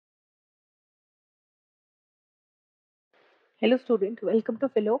Hello student, welcome to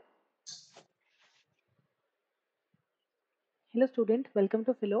Filo. Hello student, welcome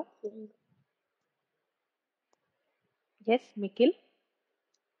to Filo. Yes, Mikil.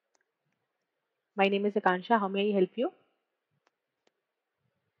 My name is Akansha. How may I help you?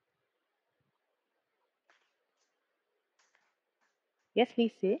 Yes,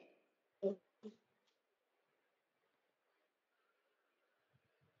 please say.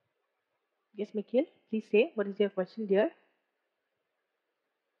 Yes, Mikil, please say. What is your question, dear?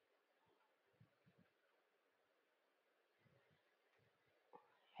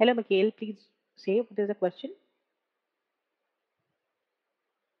 Hello, Mikil. Please say. What is the question?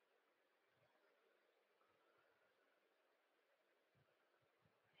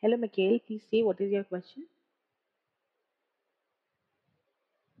 Hello, Mikil. Please say. What is your question?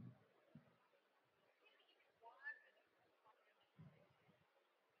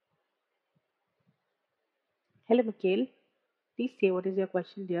 Hello, Mikil. Please say. What is your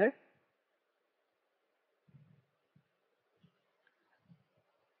question, dear?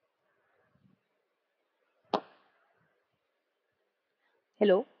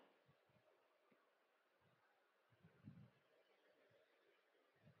 Hello.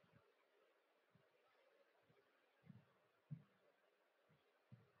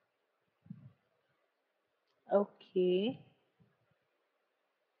 Okay.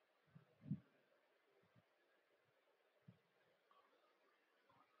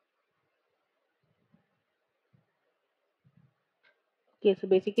 Okay. So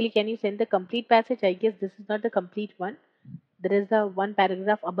basically, can you send the complete passage? I guess this is not the complete one. There is the one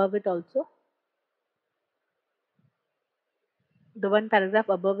paragraph above it also. The one paragraph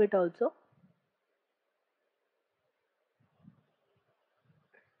above it also.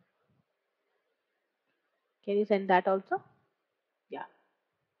 Can you send that also? Yeah.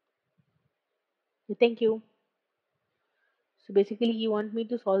 Thank you. So basically, you want me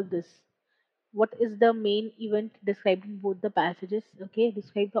to solve this. What is the main event described in both the passages? Okay,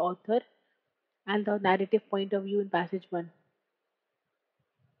 describe the author and the narrative point of view in passage one.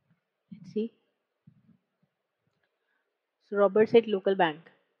 Let's see. So Robert said local bank.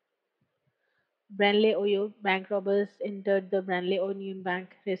 Branley Oyo bank robbers entered the Branley Union Bank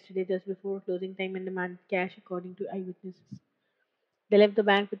yesterday just before closing time and demanded cash according to eyewitnesses. They left the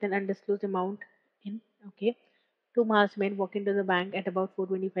bank with an undisclosed amount in. Okay. Two masked men walked into the bank at about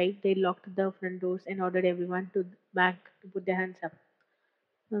 4:25. They locked the front doors and ordered everyone to the bank to put their hands up.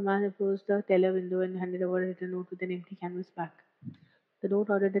 The man approached the teller window and handed over a written note with an empty canvas back. The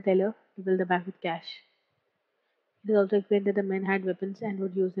note ordered the teller to fill the bag with cash. It is also explained that the men had weapons and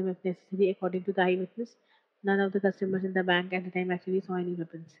would use them if necessary. According to the eyewitness, none of the customers in the bank at the time actually saw any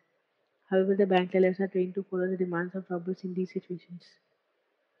weapons. However, the bank tellers are trained to follow the demands of robbers in these situations.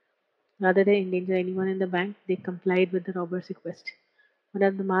 Rather than endanger anyone in the bank, they complied with the robber's request. One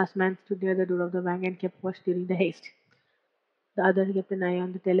of the masked men stood near the door of the bank and kept watch during the haste. The other kept an eye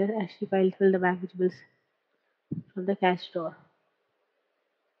on the teller as she filled the bank with bills from the cash drawer.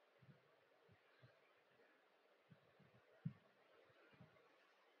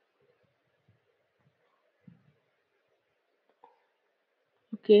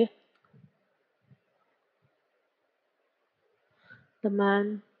 Okay, the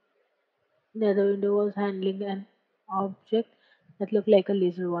man near the window was handling an object that looked like a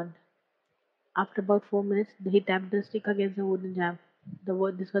laser wand. After about 4 minutes, he tapped the stick against the wooden jam.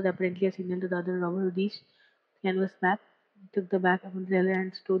 This was apparently a signal to the other robber who reached the canvas back, took the bag from the teller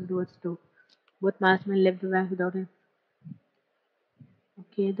and strode towards the door. Both masked men left the bank without him.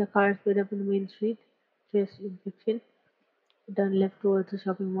 Okay, the car sped up in the main street, chased inspection, turned left towards the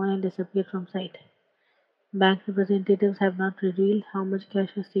shopping mall and disappeared from sight. Bank representatives have not revealed how much cash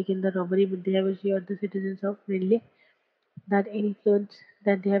was taken in the robbery, but they have assured the citizens of Ridley that any funds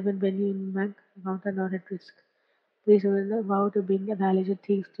that they have been venue in bank account are not at risk. Police are about to bring the alleged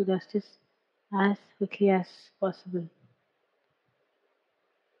thieves to justice as quickly as possible.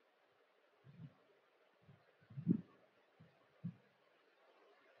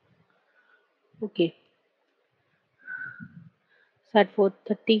 Okay. So at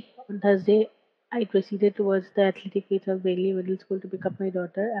 4:30 on Thursday, I proceeded towards the athletic fields of Bailey Middle School to pick up my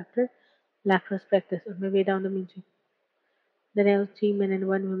daughter after lacrosse practice. On my way down the main street, then I saw three men and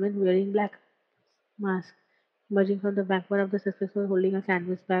one woman wearing black masks. Emerging from the back, one of the suspects was holding a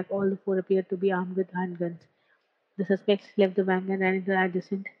canvas bag. All the four appeared to be armed with handguns. The suspects left the bank and ran into the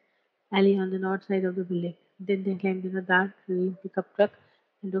adjacent alley on the north side of the building. Then they climbed in a dark green pickup truck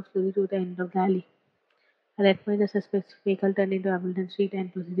and drove slowly to the end of the alley. At that point, the suspect's vehicle turned into Hamilton Street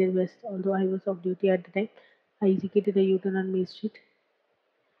and proceeded west. Although I was off duty at the time, I executed a U-turn on Main Street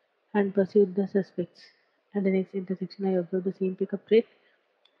and pursued the suspects. At the next intersection, I observed the same pickup truck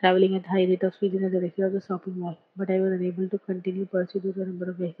traveling at high rate of speed in the direction of the shopping mall, but I was unable to continue pursuit due to the number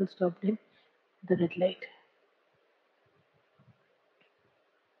of vehicles stopped in the red light.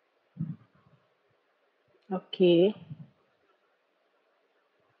 Okay.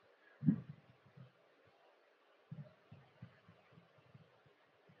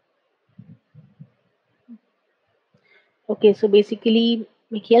 Okay, so basically,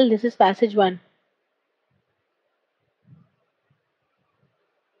 Mikhail, this is passage one.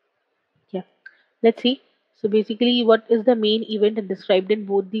 Yeah. Let's see. So basically, what is the main event described in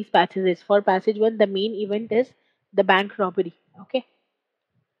both these passages? For passage one, the main event is the bank robbery. Okay.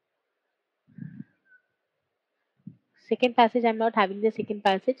 Second passage, I'm not having the second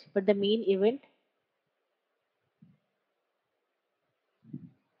passage, but the main event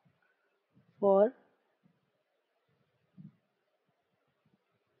for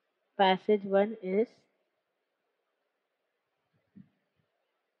passage one is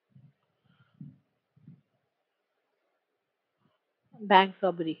bank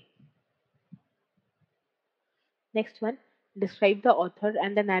robbery. Next one, describe the author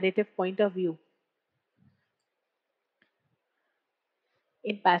and the narrative point of view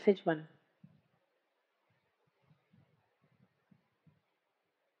in passage one.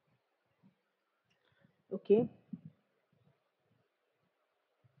 Okay.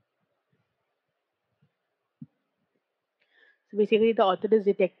 So basically, the author is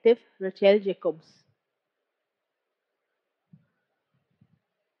Detective Rachel Jacobs.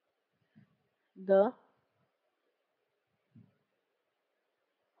 The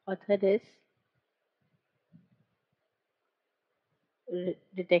author is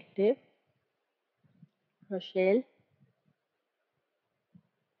Detective Rachel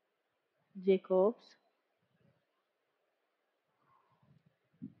Jacobs,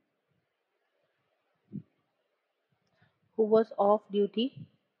 who was off duty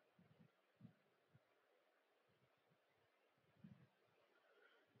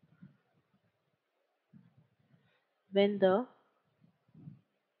when the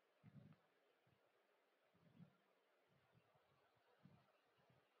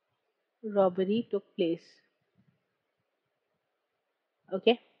robbery took place.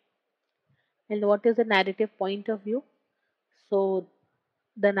 Okay. And what is the narrative point of view? So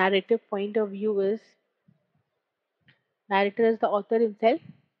the narrative point of view is narrator is the author himself.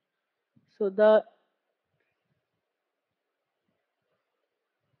 So the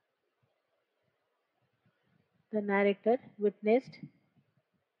narrator witnessed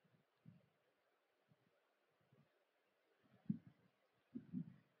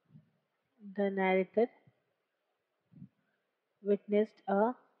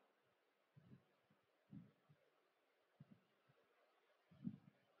a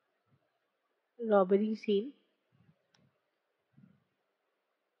robbery scene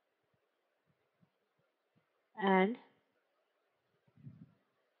and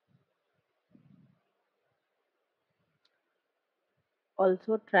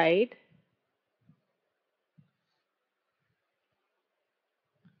also tried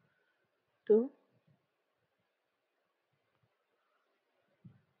to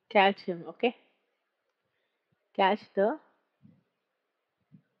catch him. Okay. Catch the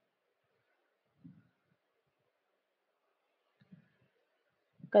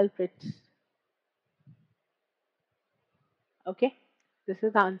culprits. Okay. This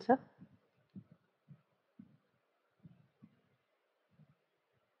is the answer.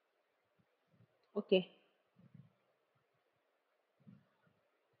 Okay.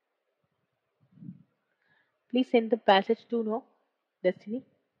 Please send the passage to no Destiny.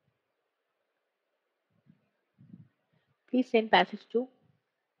 Please send passage to.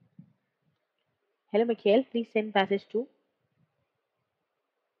 Hello, Mikhail. Please send passage to.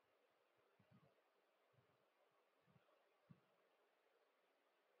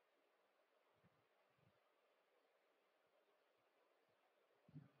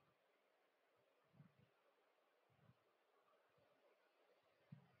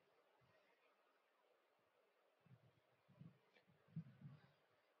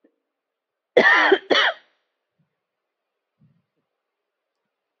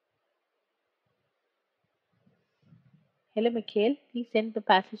 Hello, Mikhail. Please send the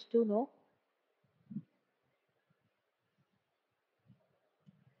passage to no.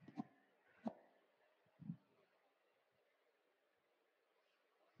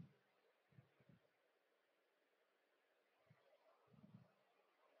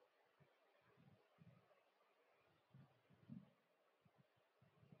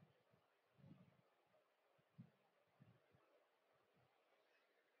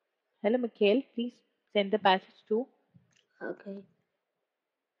 Hello, Mikhail. Please Send the passage to. Okay.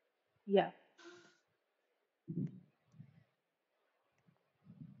 Yeah.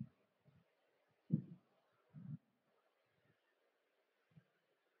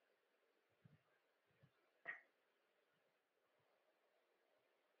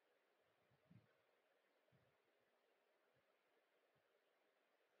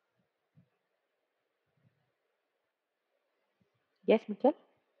 Yes, Mikhail.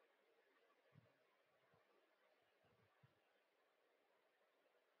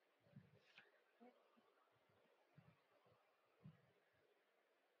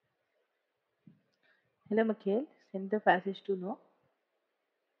 Hello, Mikhail. Send the passage to no.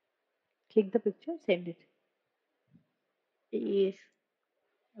 Click the picture, send it. Yes.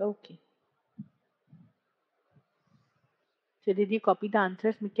 Okay. So did you copy the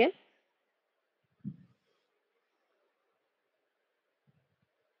answers, Mikhail?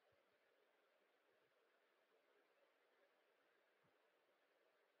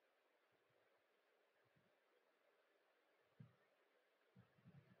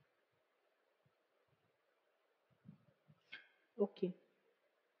 Okay.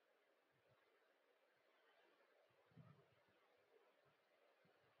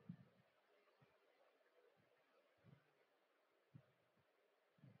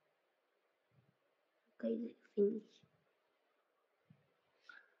 Okay, finish.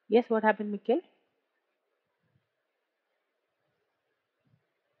 Yes, what happened, Mikhail?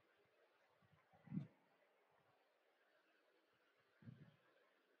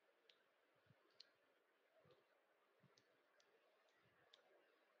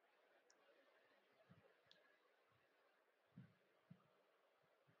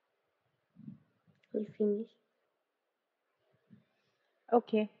 We finish.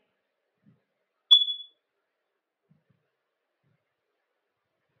 Okay.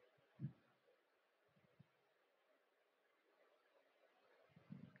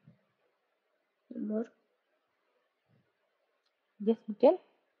 No more. Yes, Mikhail.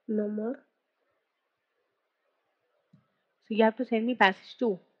 No more. So you have to send me passage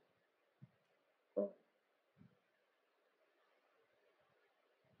two. Oh,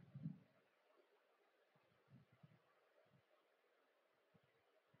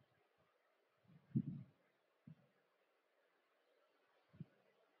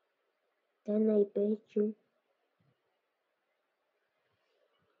 then I pay you.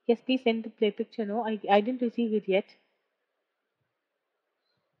 Yes, please send the play picture. No, I didn't receive it yet.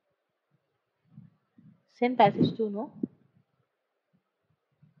 Send passage two. No.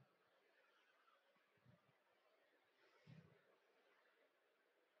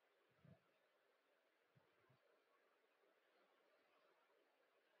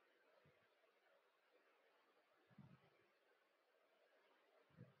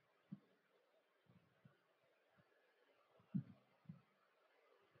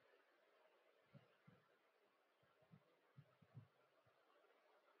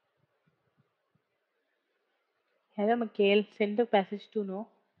 Hello, Mikhail. Send the passage two. No.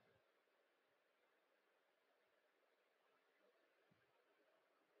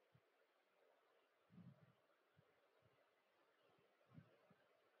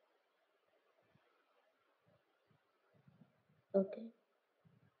 Okay.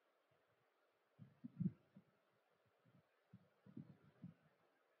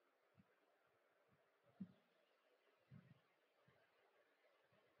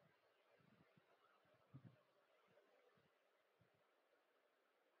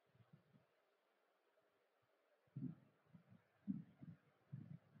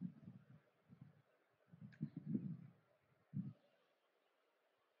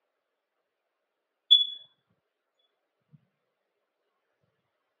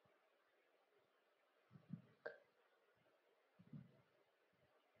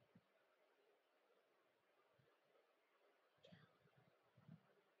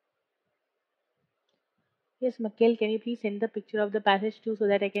 Yes, Mikhail. Can you please send the picture of the passage two so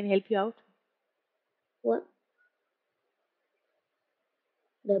that I can help you out? What?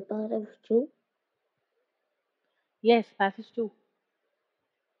 The part of two? Yes, passage two.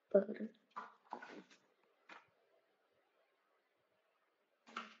 Part.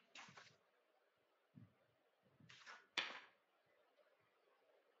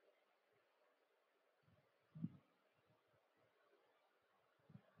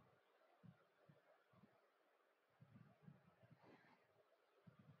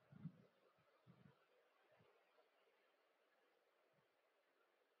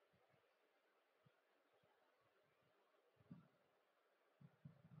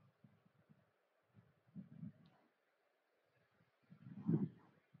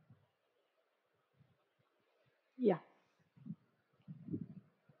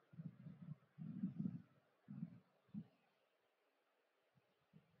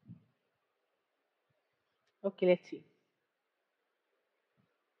 Okay, let's see.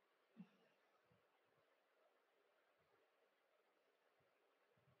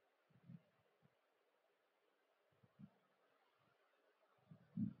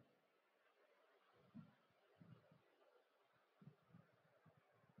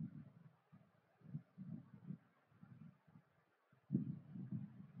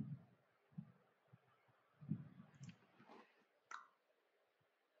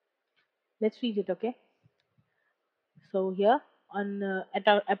 Let's read it, okay? So here on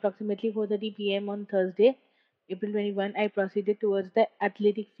approximately 4:30 p.m. on Thursday, April 21, I proceeded towards the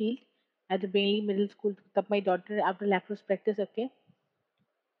athletic field at the Brainley Middle School to pick up my daughter after lacrosse practice. Okay,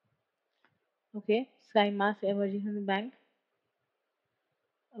 okay. Sky mask emerging from the bank.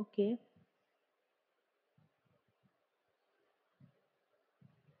 Okay,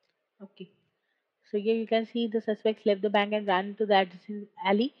 okay. So here you can see the suspects left the bank and ran into the adjacent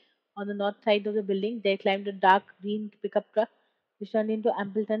alley on the north side of the building. They climbed a dark green pickup truck, which turned into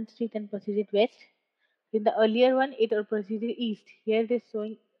Ambleton Street and proceeded west. In the earlier one, it proceeded east. Here it is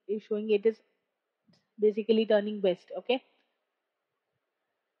showing it is basically turning west. Okay.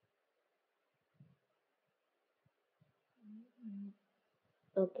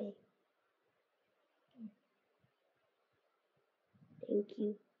 Okay. Thank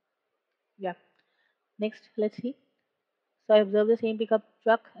you. Yeah. Next, let's see. So I observed the same pickup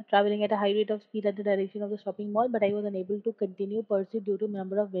truck traveling at a high rate of speed at the direction of the shopping mall, but I was unable to continue pursuit due to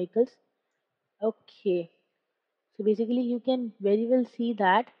number of vehicles. Okay. So basically, you can very well see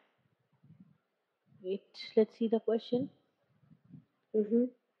that. Wait, let's see the question. Mm-hmm.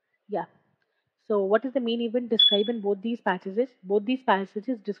 Yeah. So what is the main event described in both these passages? Both these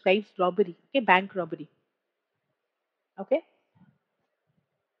passages describes robbery. Okay, bank robbery. Okay.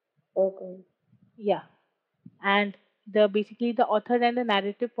 Okay. Yeah. And the basically the author and the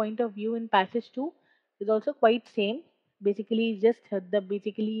narrative point of view in passage 2 is also quite same. Basically just the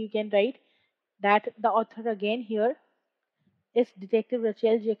basically you can write that the author again here is detective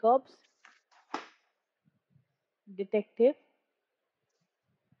Rachel Jacobs. Detective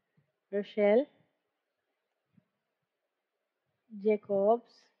Rachel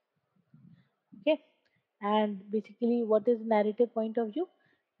Jacobs. Okay. And basically what is the narrative point of view?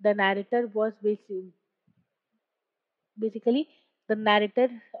 The narrator was basically the narrator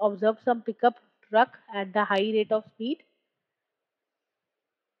observed some pickup truck at the high rate of speed.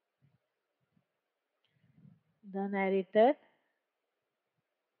 The narrator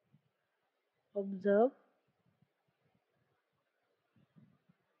observed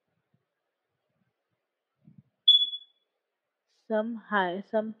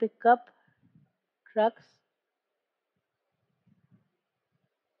some pickup trucks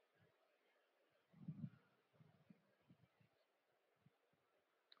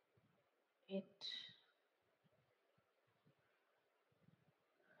it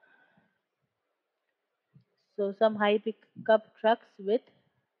so some high pickup trucks with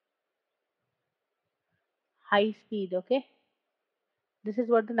high speed. Okay, this is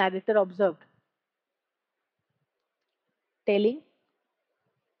what the narrator observed, telling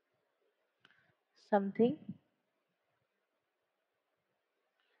something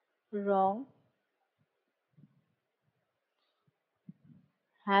wrong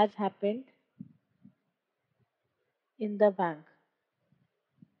has happened in the bank.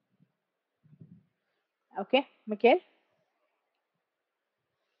 Okay, Mikhail,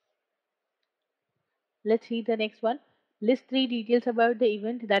 let's see the next one. List three details about the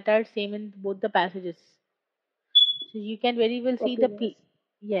event that are same in both the passages. So you can very well see Copy the this.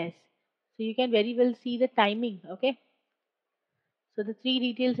 yes. So you can very well see the timing. Okay. So the three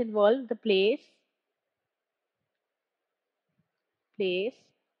details involve the place,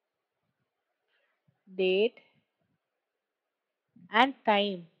 date, and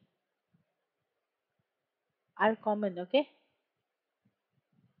time are common. Okay,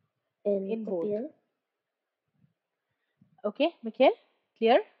 And in copy both. this. Okay, Mikhail,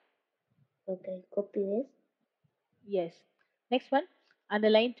 clear? Okay. Copy this. Yes. Next one.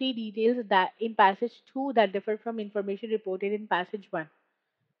 Underline three details that in passage two that differ from information reported in passage one.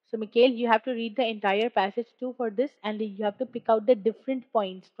 So, Mikhail, you have to read the entire passage two for this, and you have to pick out the different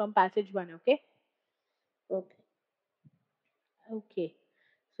points from passage one. Okay. Okay. Okay.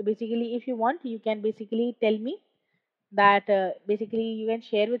 So basically, if you want, you can basically tell me that basically you can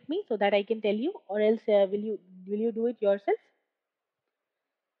share with me so that I can tell you, or else will you do it yourself?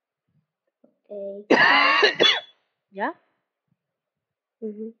 Okay. Yeah.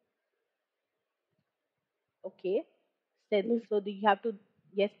 Mm-hmm. Okay. Said Please, so. Do you have to?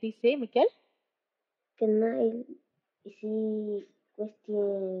 Yes, please say, Mikhail. can I see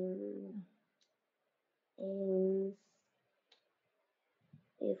question And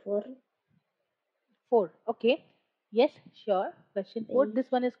A4 4. Okay. Yes, sure. Question 4. page. This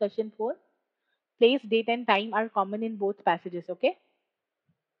one is question 4. Place, date, and time are common in both passages. Okay.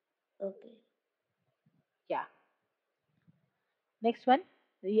 Okay. Yeah. Next one.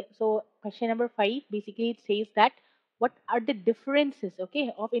 So, question number 5. Basically, it says that what are the differences,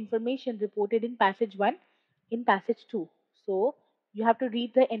 okay, of information reported in passage 1 in passage 2. So, you have to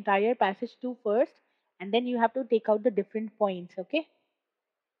read the entire passage 2 first, and then you have to take out the different points. Okay.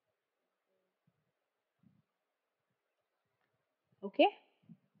 Okay.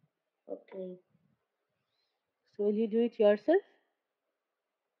 Okay. So, will you do it yourself,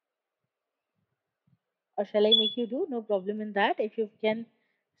 or shall I make you do? No problem in that. If you can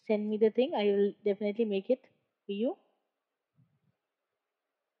send me the thing, I will definitely make it for you.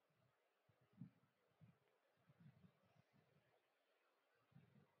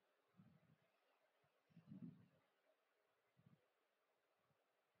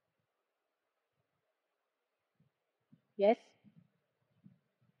 Yes.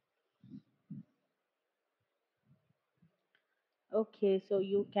 Okay, so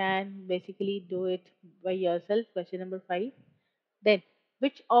you can basically do it by yourself. Question number 5. Then,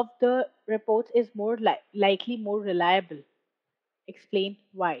 which of the reports is more likely more reliable? Explain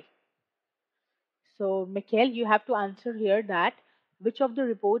why. So, Mikhail, you have to answer here that which of the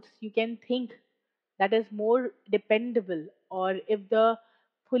reports you can think that is more dependable, or if the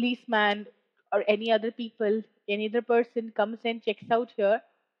policeman or any other people, any other person comes and checks out here,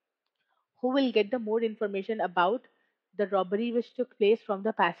 who will get the more information about the robbery which took place from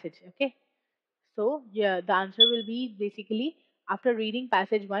the passage. Okay. So, yeah, the answer will be basically after reading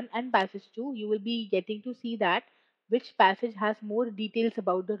passage 1 and passage 2, you will be getting to see that which passage has more details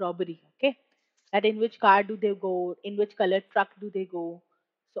about the robbery. Okay. That in which car do they go, in which color truck do they go.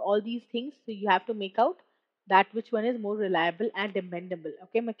 So, all these things, so you have to make out that which one is more reliable and dependable.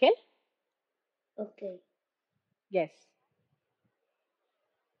 Okay, Mikhail? Okay. Yes.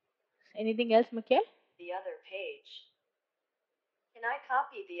 Anything else, Mikhail? The other page. Can I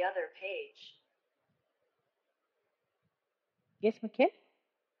copy the other page? Yes, Mikhail?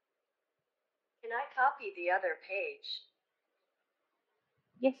 Can I copy the other page?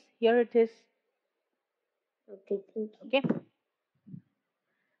 Yes, here it is. Okay. Thank you. Okay.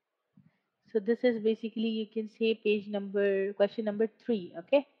 So this is basically, you can say, page number, question number 3.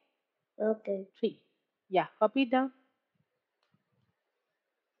 Okay. Okay. 3. Yeah, copy it down.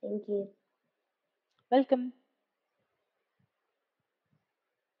 Thank you. Welcome.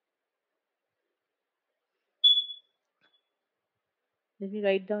 Let me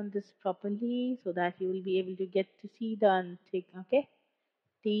write down this properly so that you will be able to get to see the untick. Okay.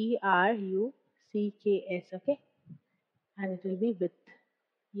 Trucks. Okay. And it will Okay. be width.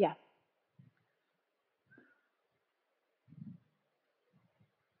 Yeah,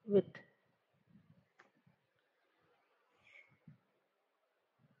 width.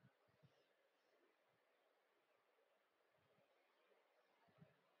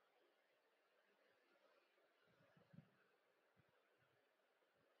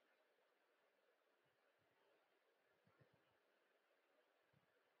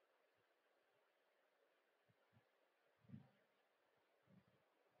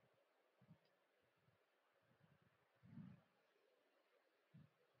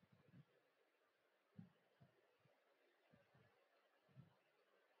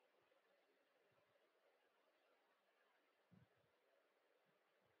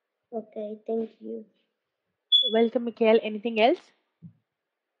 Okay. Thank you. Welcome, Mikhail. Anything else?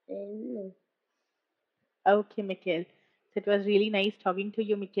 And no. Okay, Mikhail. So it was really nice talking to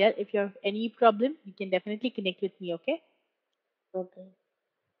you, Mikhail. If you have any problem, you can definitely connect with me, okay? Okay.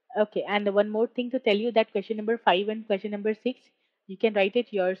 Okay, and one more thing to tell you, that question number 5 and question number 6, you can write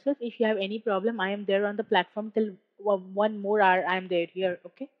it yourself. If you have any problem, I am there on the platform till 1 more hour. I am there here,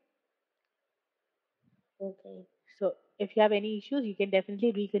 okay? Okay. So if you have any issues, you can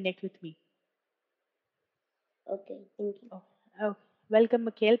definitely reconnect with me. Okay. Thank you. Oh, oh. Welcome,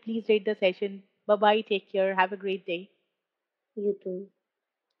 Mikhail. Please rate the session. Bye bye. Take care. Have a great day. You too.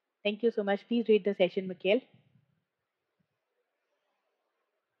 Thank you so much. Please rate the session, Mikhail.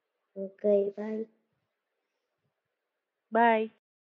 Okay. Bye. Bye.